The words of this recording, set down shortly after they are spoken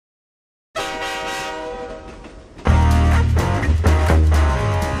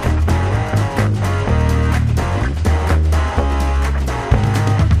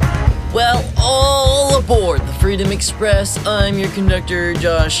Freedom Express. I'm your conductor,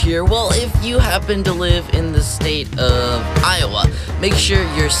 Josh here. Well, if you happen to live in the state of Iowa, make sure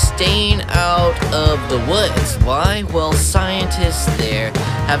you're staying out of the woods. Why? Well, scientists there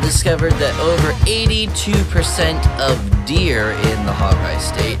have discovered that over 82% of deer in the Hawkeye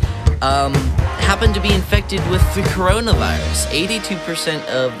state happen to be infected with the coronavirus. 82%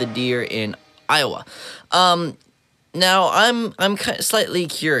 of the deer in Iowa. Now, I'm kind of slightly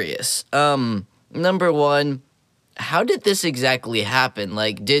curious. Number one, how did this exactly happen?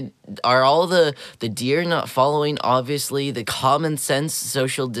 Like, are all the deer not following, obviously, the common sense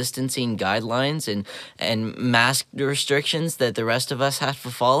social distancing guidelines and mask restrictions that the rest of us have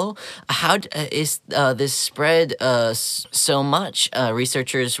to follow? How is this spread so much?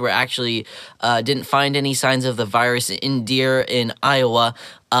 Researchers were actually didn't find any signs of the virus in deer in Iowa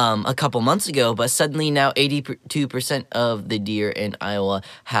a couple months ago, but suddenly now 82% of the deer in Iowa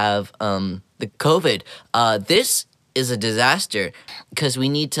have the COVID. This is a disaster because we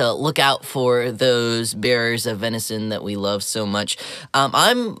need to look out for those bearers of venison that we love so much.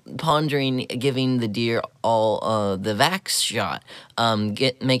 I'm pondering giving the deer all the vax shot.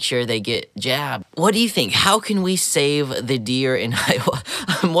 Make sure they get jabbed. What do you think? How can we save the deer in Iowa?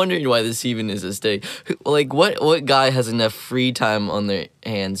 I'm wondering why this even is a state. Like, what guy has enough free time on their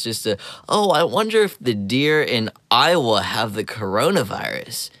hands just to, I wonder if the deer in Iowa have the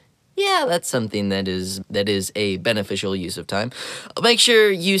coronavirus. Yeah, that's something that is a beneficial use of time. Make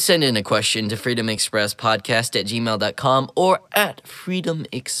sure you send in a question to freedomexpresspodcast@gmail.com or at Freedom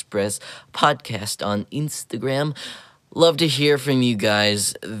Express Podcast on Instagram. Love to hear from you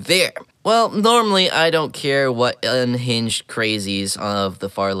guys there. Well, normally I don't care what unhinged crazies of the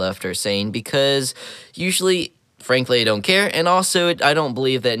far left are saying because usually, frankly, I don't care, and also I don't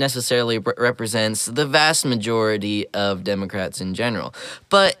believe that necessarily represents the vast majority of Democrats in general.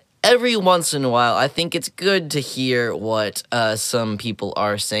 But every once in a while, I think it's good to hear what some people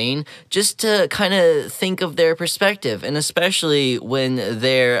are saying, just to kind of think of their perspective, and especially when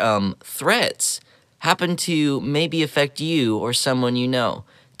their threats happen to maybe affect you or someone you know.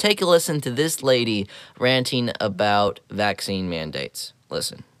 Take a listen to this lady ranting about vaccine mandates.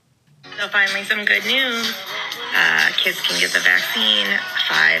 Listen. So finally, some good news. Kids can get the vaccine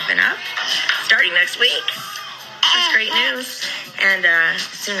 5 and up starting next week. That's great news. And as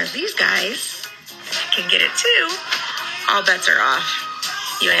soon as these guys can get it too, all bets are off.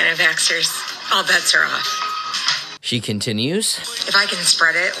 You anti-vaxxers, all bets are off. She continues. If I can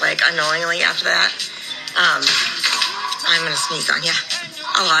spread it, like, unknowingly after that, I'm going to sneeze on you.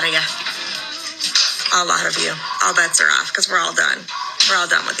 A lot of you. A lot of you. All bets are off because we're all done. We're all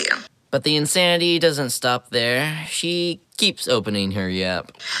done with you. But the insanity doesn't stop there. She keeps opening her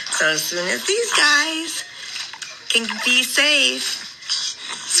yap. So as soon as these guys can be safe,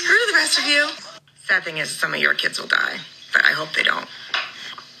 screw the rest of you. Sad thing is, some of your kids will die, but I hope they don't.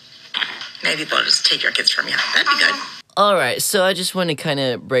 Maybe they'll just take your kids from you. That'd be good. All right, so I just want to kind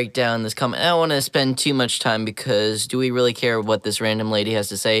of break down this comment. I don't want to spend too much time because do we really care what this random lady has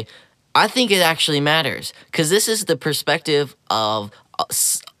to say? I think it actually matters because this is the perspective of,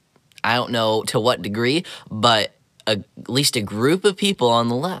 I don't know to what degree, but at least a group of people on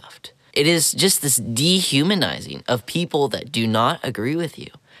the left. It is just this dehumanizing of people that do not agree with you.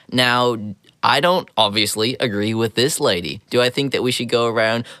 Now, I don't obviously agree with this lady. Do I think that we should go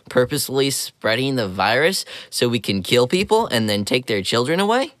around purposely spreading the virus so we can kill people and then take their children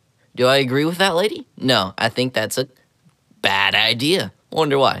away? Do I agree with that lady? No, I think that's a bad idea.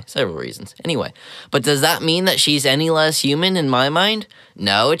 Wonder why. Several reasons. Anyway, but does that mean that she's any less human in my mind?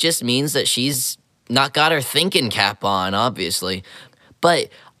 No, it just means that she's not got her thinking cap on, obviously. But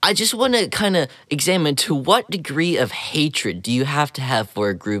I just want to kind of examine to what degree of hatred do you have to have for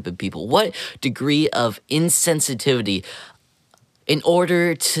a group of people? What degree of insensitivity in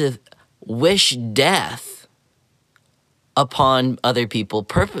order to wish death upon other people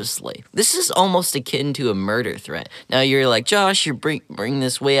purposely? This is almost akin to a murder threat. Now you're like, Josh, you're bring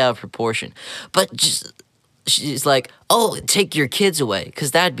this way out of proportion. But she's like, take your kids away,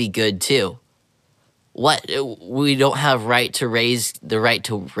 because that'd be good too. What, we don't have the right to raise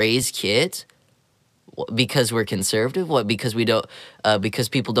kids because we're conservative? What, because we don't because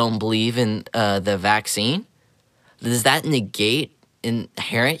people don't believe in the vaccine? Does that negate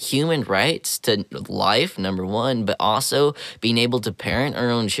inherent human rights to life, number one, but also being able to parent our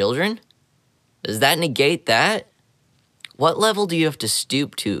own children? Does that negate that? What level do you have to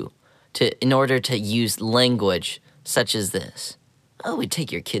stoop to in order to use language such as this? We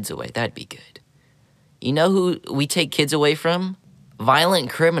take your kids away. That'd be good. You know who we take kids away from? Violent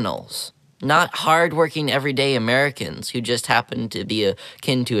criminals. not hardworking everyday Americans who just happen to be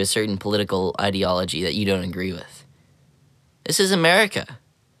akin to a certain political ideology that you don't agree with. This is America.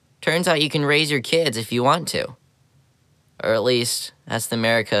 Turns out you can raise your kids if you want to. Or at least, that's the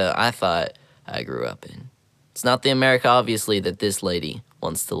America I thought I grew up in. It's not the America, obviously, that this lady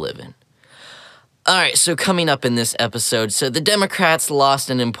wants to live in. Alright, so coming up in this episode, so the Democrats lost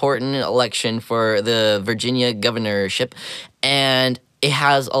an important election for the Virginia governorship, and it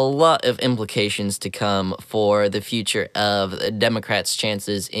has a lot of implications to come for the future of the Democrats'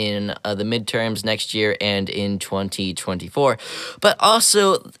 chances in the midterms next year and in 2024. But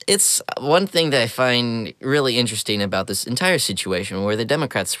also, it's one thing that I find really interesting about this entire situation where the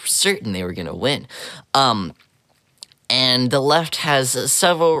Democrats were certain they were going to win. And the left has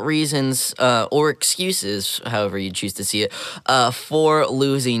several reasons or excuses, however you choose to see it, for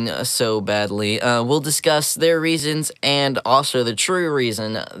losing so badly. We'll discuss their reasons and also the true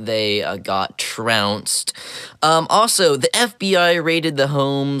reason they got trounced. Also, the FBI raided the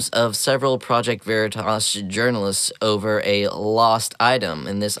homes of several Project Veritas journalists over a lost item,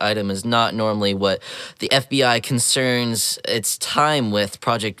 and this item is not normally what the FBI concerns its time with.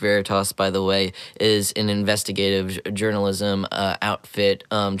 Project Veritas, by the way, is an investigative journalism outfit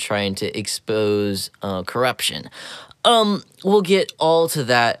trying to expose corruption. We'll get all to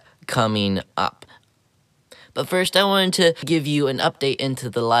that coming up. But first, I wanted to give you an update into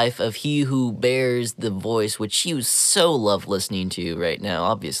the life of he who bears the voice, which you so love listening to right now,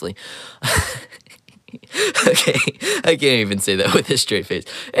 obviously. Okay, I can't even say that with a straight face.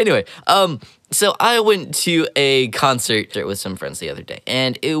 Anyway, so I went to a concert with some friends the other day,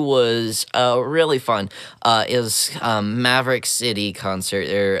 and it was really fun. It was Maverick City concert.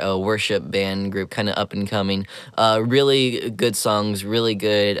 They're a worship band group, kind of up and coming. Really good songs, really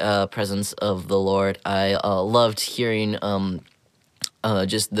good presence of the Lord. I loved hearing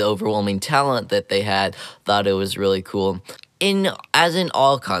just the overwhelming talent that they had. Thought it was really cool. As in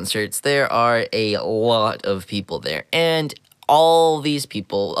all concerts, there are a lot of people there, and all these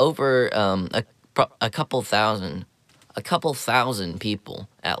people, over a couple thousand people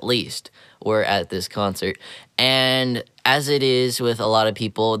at least, were at this concert. And as it is with a lot of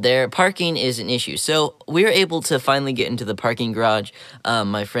people, their parking is an issue. So we were able to finally get into the parking garage,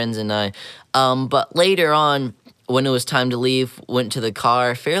 my friends and I. But later on, when it was time to leave, went to the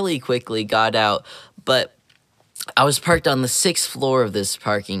car fairly quickly, got out, but I was parked on the 6th floor of this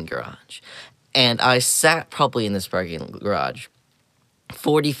parking garage, and I sat probably in this parking garage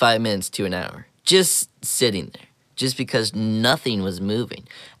 45 minutes to an hour, just sitting there, just because nothing was moving.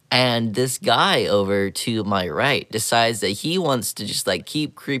 And this guy over to my right decides that he wants to just like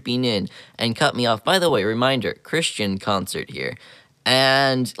keep creeping in and cut me off. By the way, reminder, Christian concert here.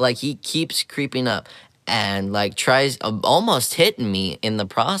 And like he keeps creeping up and like tries almost hitting me in the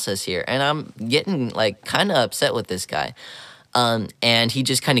process here, and I'm getting like kind of upset with this guy, and he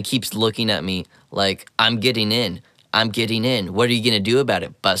just kind of keeps looking at me like, I'm getting in, what are you gonna do about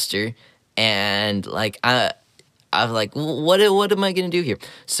it, Buster? And like I'm like, what am I gonna do here?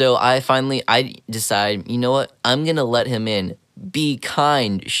 So I decide, you know what, I'm gonna let him in, be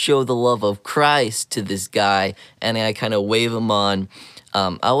kind, show the love of Christ to this guy, and I kind of wave him on.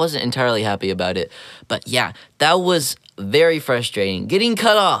 I wasn't entirely happy about it, but yeah, that was very frustrating. Getting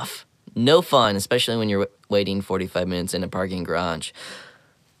cut off, no fun, especially when you're waiting 45 minutes in a parking garage.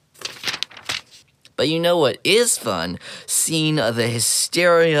 But you know what is fun? Seeing the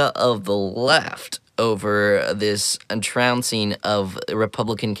hysteria of the left over this trouncing of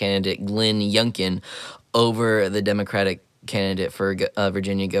Republican candidate Glenn Youngkin over the Democratic candidate for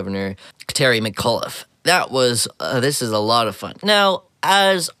Virginia Governor Terry McAuliffe. This is a lot of fun. Now,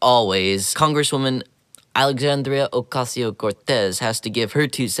 as always, Congresswoman Alexandria Ocasio-Cortez has to give her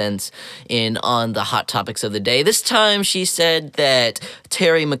 2 cents in on the hot topics of the day. This time she said that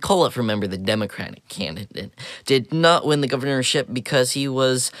Terry McAuliffe, remember the Democratic candidate, did not win the governorship because he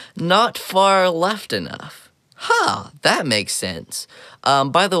was not far left enough. That makes sense.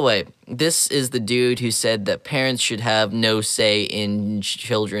 By the way, this is the dude who said that parents should have no say in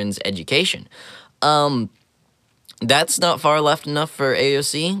children's education. That's not far left enough for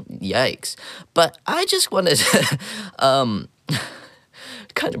AOC? Yikes. But I just wanted to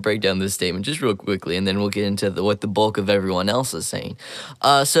kind of break down this statement just real quickly, and then we'll get into what the bulk of everyone else is saying.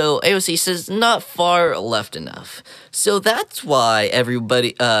 So AOC says not far left enough. So that's why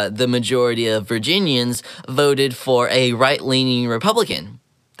everybody, the majority of Virginians voted for a right-leaning Republican.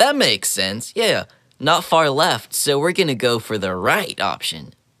 That makes sense. Yeah, not far left, so we're going to go for the right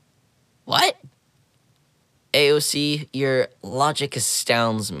option. What? AOC, your logic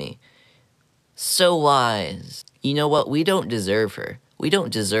astounds me. So wise. You know what? We don't deserve her. We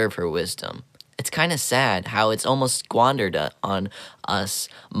don't deserve her wisdom. It's kind of sad how it's almost squandered on us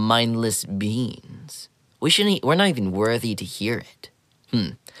mindless beings. We're not even worthy to hear it.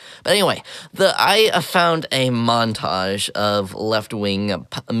 But anyway, I found a montage of left-wing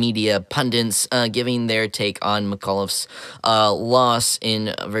media pundits giving their take on McAuliffe's loss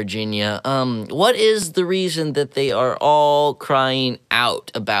in Virginia. What is the reason that they are all crying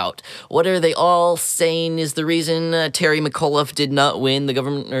out about? What are they all saying is the reason Terry McAuliffe did not win the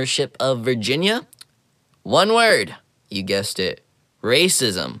governorship of Virginia? One word. You guessed it.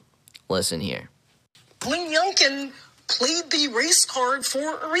 Racism. Listen here. Glenn Youngkin played the race card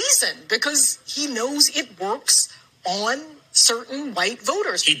for a reason, because he knows it works on certain white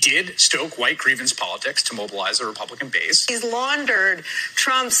voters. He did stoke white grievance politics to mobilize the Republican base. He's laundered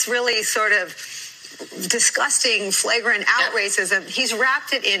Trump's really sort of disgusting, flagrant out racism. He's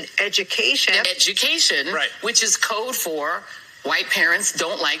wrapped it in education. Education, right, which is code for white parents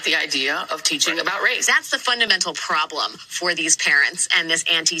don't like the idea of teaching about race. That's the fundamental problem for these parents and this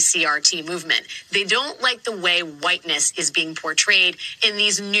anti-CRT movement. They don't like the way whiteness is being portrayed in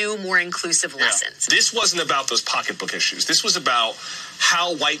these new, more inclusive lessons. This wasn't about those pocketbook issues. This was about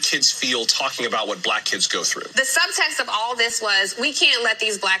how white kids feel talking about what black kids go through. The subtext of all this was, we can't let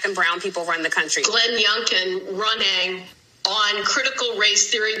these black and brown people run the country. Glenn Youngkin running on critical race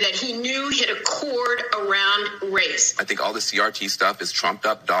theory that he knew hit a chord around race. I think all the CRT stuff is trumped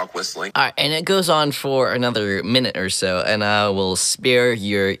up dog whistling. All right, and it goes on for another minute or so, and I will spare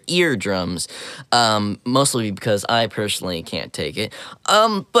your eardrums, mostly because I personally can't take it.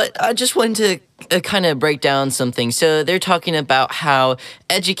 But I just wanted to kind of break down some things. So they're talking about how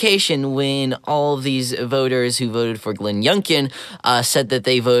education, when all of these voters who voted for Glenn Youngkin said that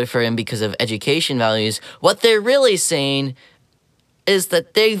they voted for him because of education values, what they're really saying is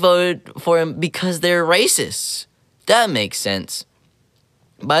that they voted for him because they're racists. That makes sense.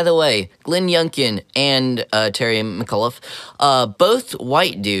 By the way, Glenn Youngkin and Terry McAuliffe, both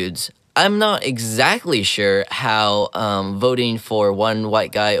white dudes. I'm not exactly sure how voting for one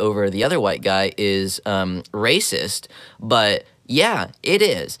white guy over the other white guy is racist, but yeah, it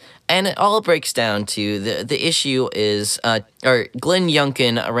is. And it all breaks down to the issue is, Glenn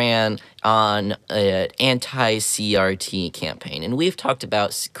Youngkin ran on an anti-CRT campaign. And we've talked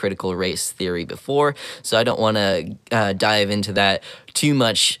about critical race theory before, so I don't want to dive into that too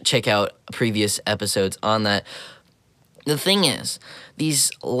much. Check out previous episodes on that. The thing is,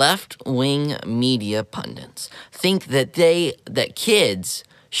 these left-wing media pundits think that kids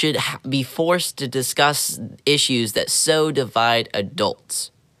should be forced to discuss issues that so divide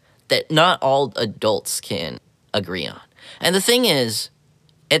adults that not all adults can agree on. And the thing is,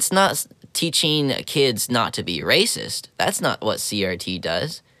 it's not teaching kids not to be racist. That's not what CRT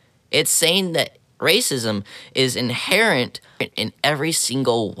does. It's saying that racism is inherent in every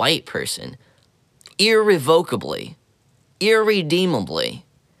single white person, irrevocably, irredeemably,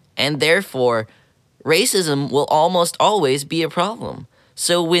 and therefore racism will almost always be a problem.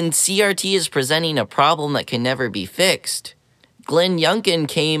 So when CRT is presenting a problem that can never be fixed, Glenn Youngkin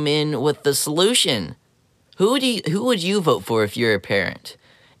came in with the solution. Who would you vote for if you're a parent?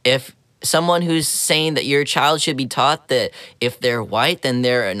 If someone who's saying that your child should be taught that if they're white, then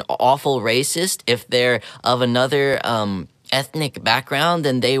they're an awful racist. If they're of another ethnic background,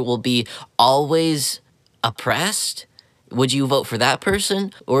 then they will be always oppressed. Would you vote for that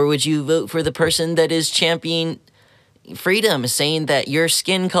person? Or would you vote for the person that is championing freedom, saying that your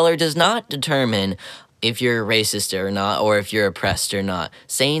skin color does not determine if you're racist or not, or if you're oppressed or not,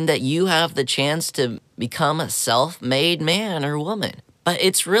 saying that you have the chance to become a self-made man or woman? But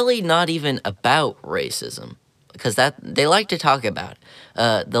it's really not even about racism, because that they like to talk about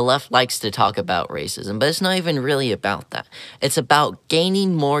it. The left likes to talk about racism, but it's not even really about that. It's about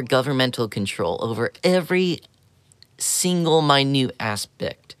gaining more governmental control over every single minute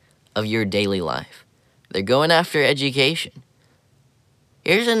aspect of your daily life. They're going after education.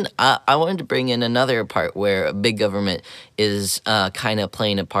 I wanted to bring in another part where big government is kind of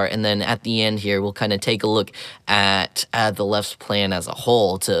playing a part, and then at the end here, we'll kind of take a look at the left's plan as a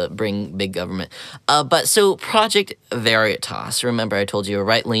whole to bring big government. But so Project Veritas, remember I told you a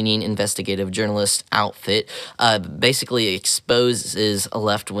right-leaning investigative journalist outfit, basically exposes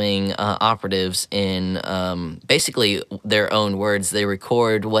left-wing operatives in basically their own words. They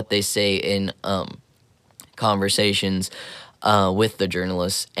record what they say in conversations with the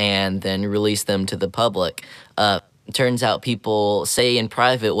journalists and then release them to the public. Turns out people say in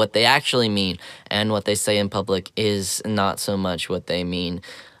private what they actually mean, and what they say in public is not so much what they mean.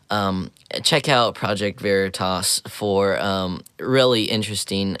 Check out Project Veritas for really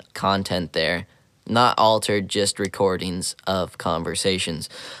interesting content there. not altered, just recordings of conversations.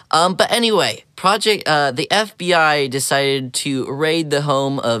 But anyway, the FBI decided to raid the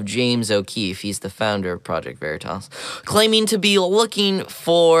home of James O'Keefe. He's the founder of Project Veritas, claiming to be looking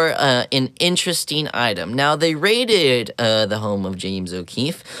for an interesting item. Now, they raided the home of James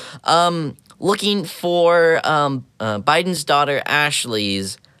O'Keefe, looking for Biden's daughter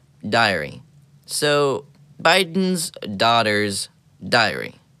Ashley's diary. So, Biden's daughter's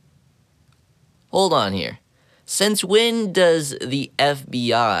diary. Hold on here. Since when does the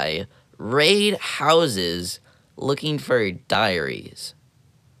FBI raid houses looking for diaries?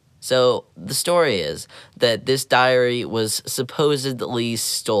 So the story is that this diary was supposedly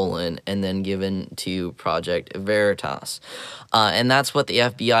stolen and then given to Project Veritas. And that's what the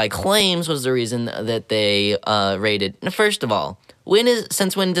FBI claims was the reason that they raided. First of all,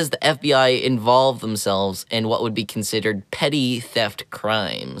 since when does the FBI involve themselves in what would be considered petty theft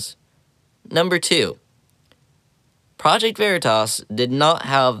crimes? Number 2, Project Veritas did not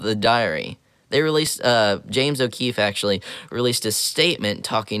have the diary. They released, James O'Keefe actually released a statement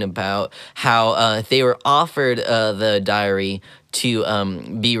talking about how they were offered the diary to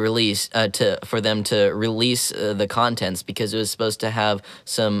be released, for them to release the contents because it was supposed to have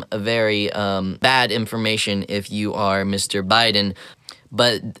some very bad information if you are Mr. Biden.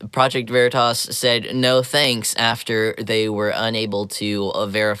 But Project Veritas said no thanks after they were unable to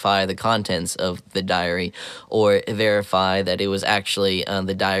verify the contents of the diary or verify that it was actually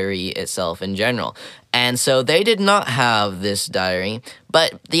the diary itself in general. And so they did not have this diary,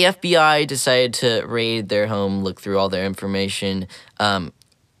 but the FBI decided to raid their home, look through all their information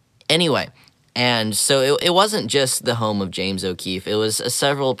anyway. And so it wasn't just the home of James O'Keefe. It was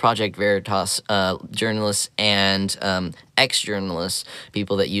several Project Veritas journalists and ex-journalists,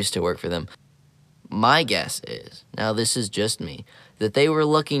 people that used to work for them. My guess is, now this is just me, that they were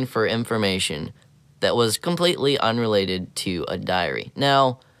looking for information that was completely unrelated to a diary.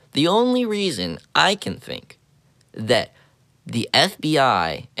 Now, the only reason I can think that the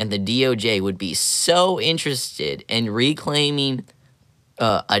FBI and the DOJ would be so interested in reclaiming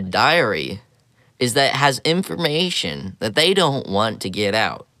a diary is that it has information that they don't want to get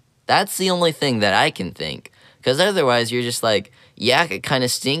out. That's the only thing that I can think. Because otherwise, you're just like, yeah, it kind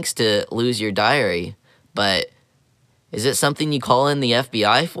of stinks to lose your diary, but is it something you call in the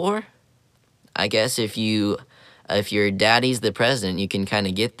FBI for? I guess if your daddy's the president, you can kind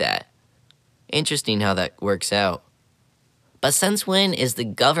of get that. Interesting how that works out. But since when is the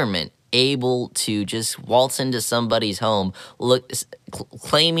government able to just waltz into somebody's home,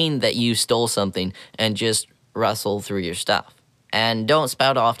 claiming that you stole something, and just rustle through your stuff? And don't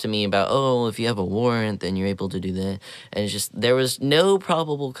spout off to me about, oh, if you have a warrant, then you're able to do that. And it's just, there was no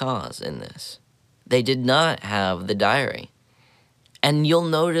probable cause in this. They did not have the diary. And you'll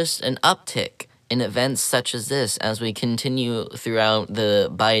notice an uptick in events such as this as we continue throughout the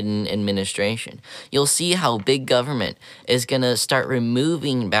Biden administration. You'll see how big government is going to start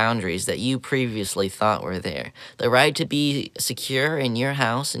removing boundaries that you previously thought were there. The right to be secure in your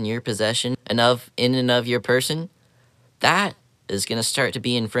house, in your possession, in and of your person, that is going to start to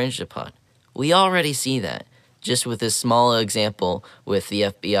be infringed upon. We already see that, just with this small example with the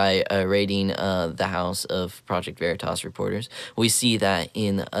FBI raiding the house of Project Veritas reporters. We see that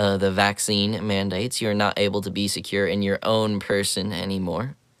in the vaccine mandates. You're not able to be secure in your own person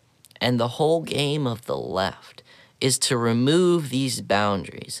anymore. And the whole game of the left is to remove these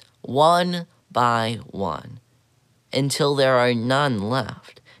boundaries one by one until there are none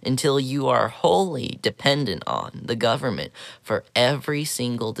left. Until you are wholly dependent on the government for every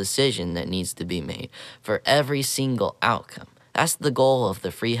single decision that needs to be made, for every single outcome. That's the goal of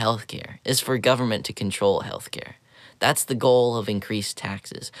the free healthcare, is for government to control healthcare. That's the goal of increased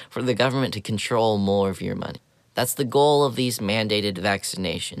taxes, for the government to control more of your money. That's the goal of these mandated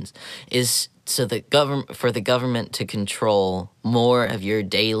vaccinations, is so that for the government to control more of your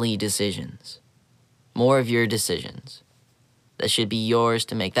daily decisions. More of your decisions that should be yours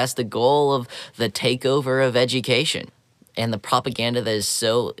to make. That's the goal of the takeover of education and the propaganda that is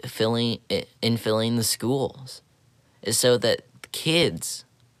so infilling the schools, is so that kids,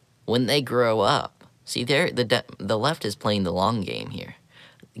 when they grow up, see, the left is playing the long game here.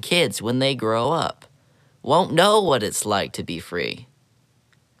 Kids, when they grow up, won't know what it's like to be free,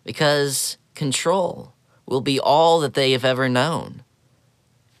 because control will be all that they have ever known.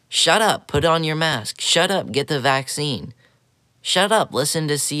 Shut up, put on your mask. Shut up, get the vaccine. Shut up, listen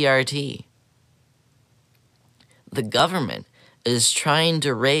to CRT. The government is trying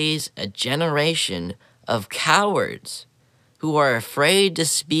to raise a generation of cowards who are afraid to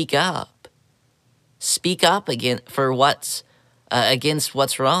speak up. Speak up against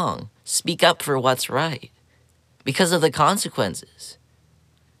what's wrong. speak up for what's right because of the consequences.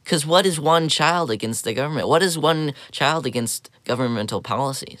 Because what is one child against the government? What is one child against governmental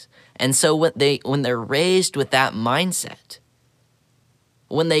policies? And so when they're raised with that mindset,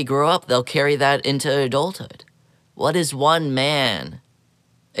 when they grow up, they'll carry that into adulthood. What is one man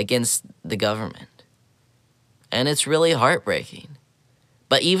against the government? And it's really heartbreaking.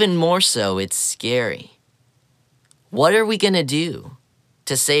 But even more so, it's scary. What are we going to do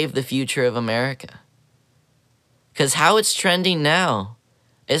to save the future of America? Because how it's trending now,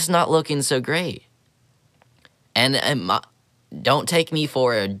 it's not looking so great. And don't take me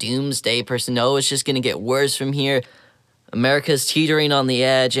for a doomsday person. No, it's just going to get worse from here. America's teetering on the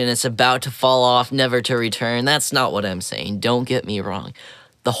edge and it's about to fall off, never to return. That's not what I'm saying. Don't get me wrong.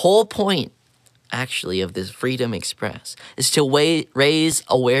 The whole point, actually, of this Freedom Express is to raise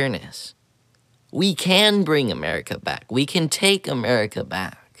awareness. We can bring America back. We can take America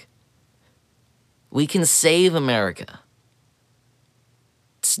back. We can save America.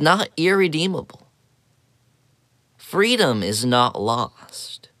 It's not irredeemable. Freedom is not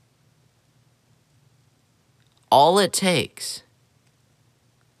lost. All it takes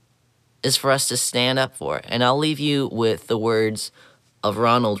is for us to stand up for it. And I'll leave you with the words of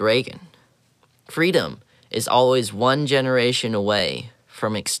Ronald Reagan. Freedom is always one generation away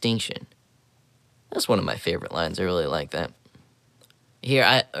from extinction. That's one of my favorite lines. I really like that.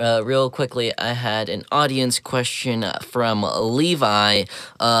 Here, real quickly, I had an audience question from Levi.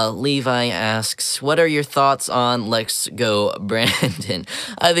 Levi asks, what are your thoughts on Let's Go Brandon?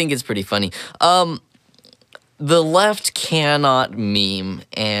 I think it's pretty funny. The left cannot meme,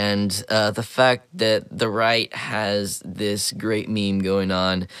 and the fact that the right has this great meme going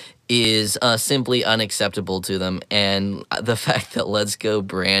on is simply unacceptable to them. And the fact that Let's Go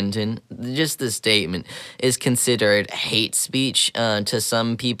Brandon, just the statement, is considered hate speech to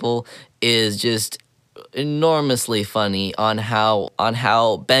some people is just enormously funny on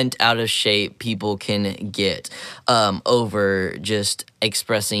how bent out of shape people can get over just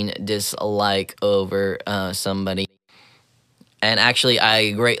expressing dislike over somebody. And actually,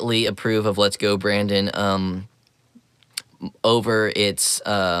 I greatly approve of Let's Go Brandon over its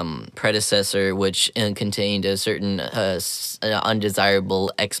predecessor, which contained a certain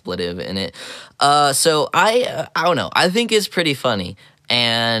undesirable expletive in it. So I don't know. I think it's pretty funny.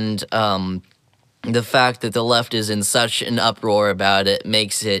 And the fact that the left is in such an uproar about it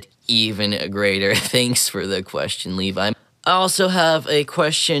makes it even greater. Thanks for the question, Levi. I also have a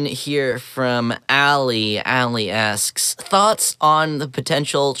question here from Allie. Allie asks, thoughts on the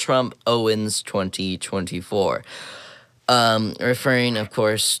potential Trump-Owens 2024? Referring, of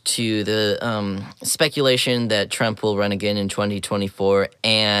course, to the speculation that Trump will run again in 2024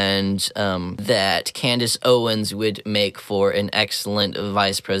 and that Candace Owens would make for an excellent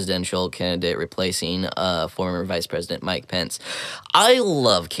vice presidential candidate replacing former Vice President Mike Pence. I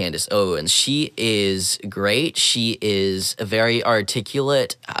love Candace Owens. She is great. She is very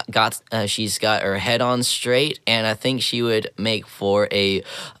articulate. She's got her head on straight, and I think she would make for a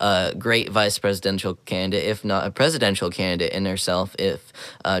great vice presidential candidate, if not a presidential candidate in herself, if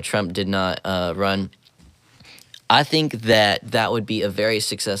Trump did not run. I think that would be a very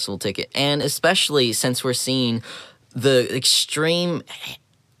successful ticket, and especially since we're seeing the extreme,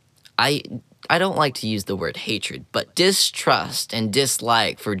 I don't like to use the word hatred, but distrust and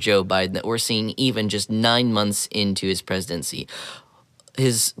dislike for Joe Biden that we're seeing even just 9 months into his presidency.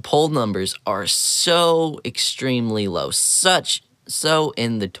 His poll numbers are so extremely low, so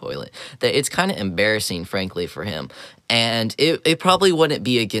in the toilet, that it's kind of embarrassing, frankly, for him. And it probably wouldn't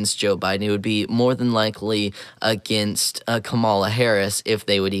be against Joe Biden. It would be more than likely against Kamala Harris if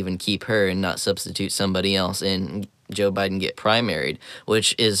they would even keep her and not substitute somebody else and Joe Biden get primaried,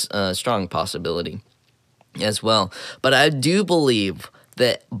 which is a strong possibility as well. But I do believe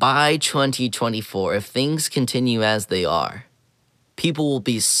that by 2024, if things continue as they are, people will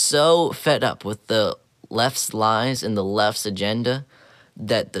be so fed up with the left's lies and the left's agenda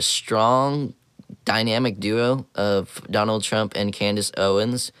that the strong dynamic duo of Donald Trump and Candace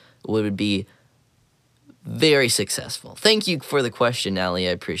Owens would be very successful. Thank you for the question, Allie.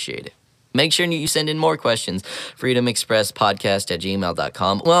 I appreciate it. Make sure you send in more questions.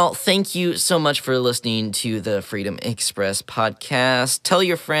 freedomexpresspodcast@gmail.com. Well, thank you so much for listening to the Freedom Express podcast. Tell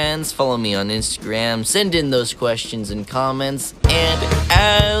your friends, follow me on Instagram, send in those questions and comments, and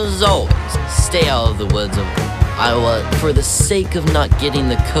as always, stay out of the woods of Iowa for the sake of not getting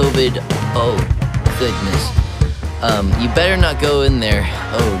the COVID. Oh, goodness. You better not go in there.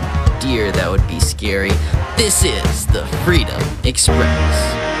 Oh, dear, that would be scary. This is the Freedom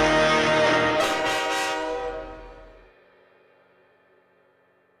Express.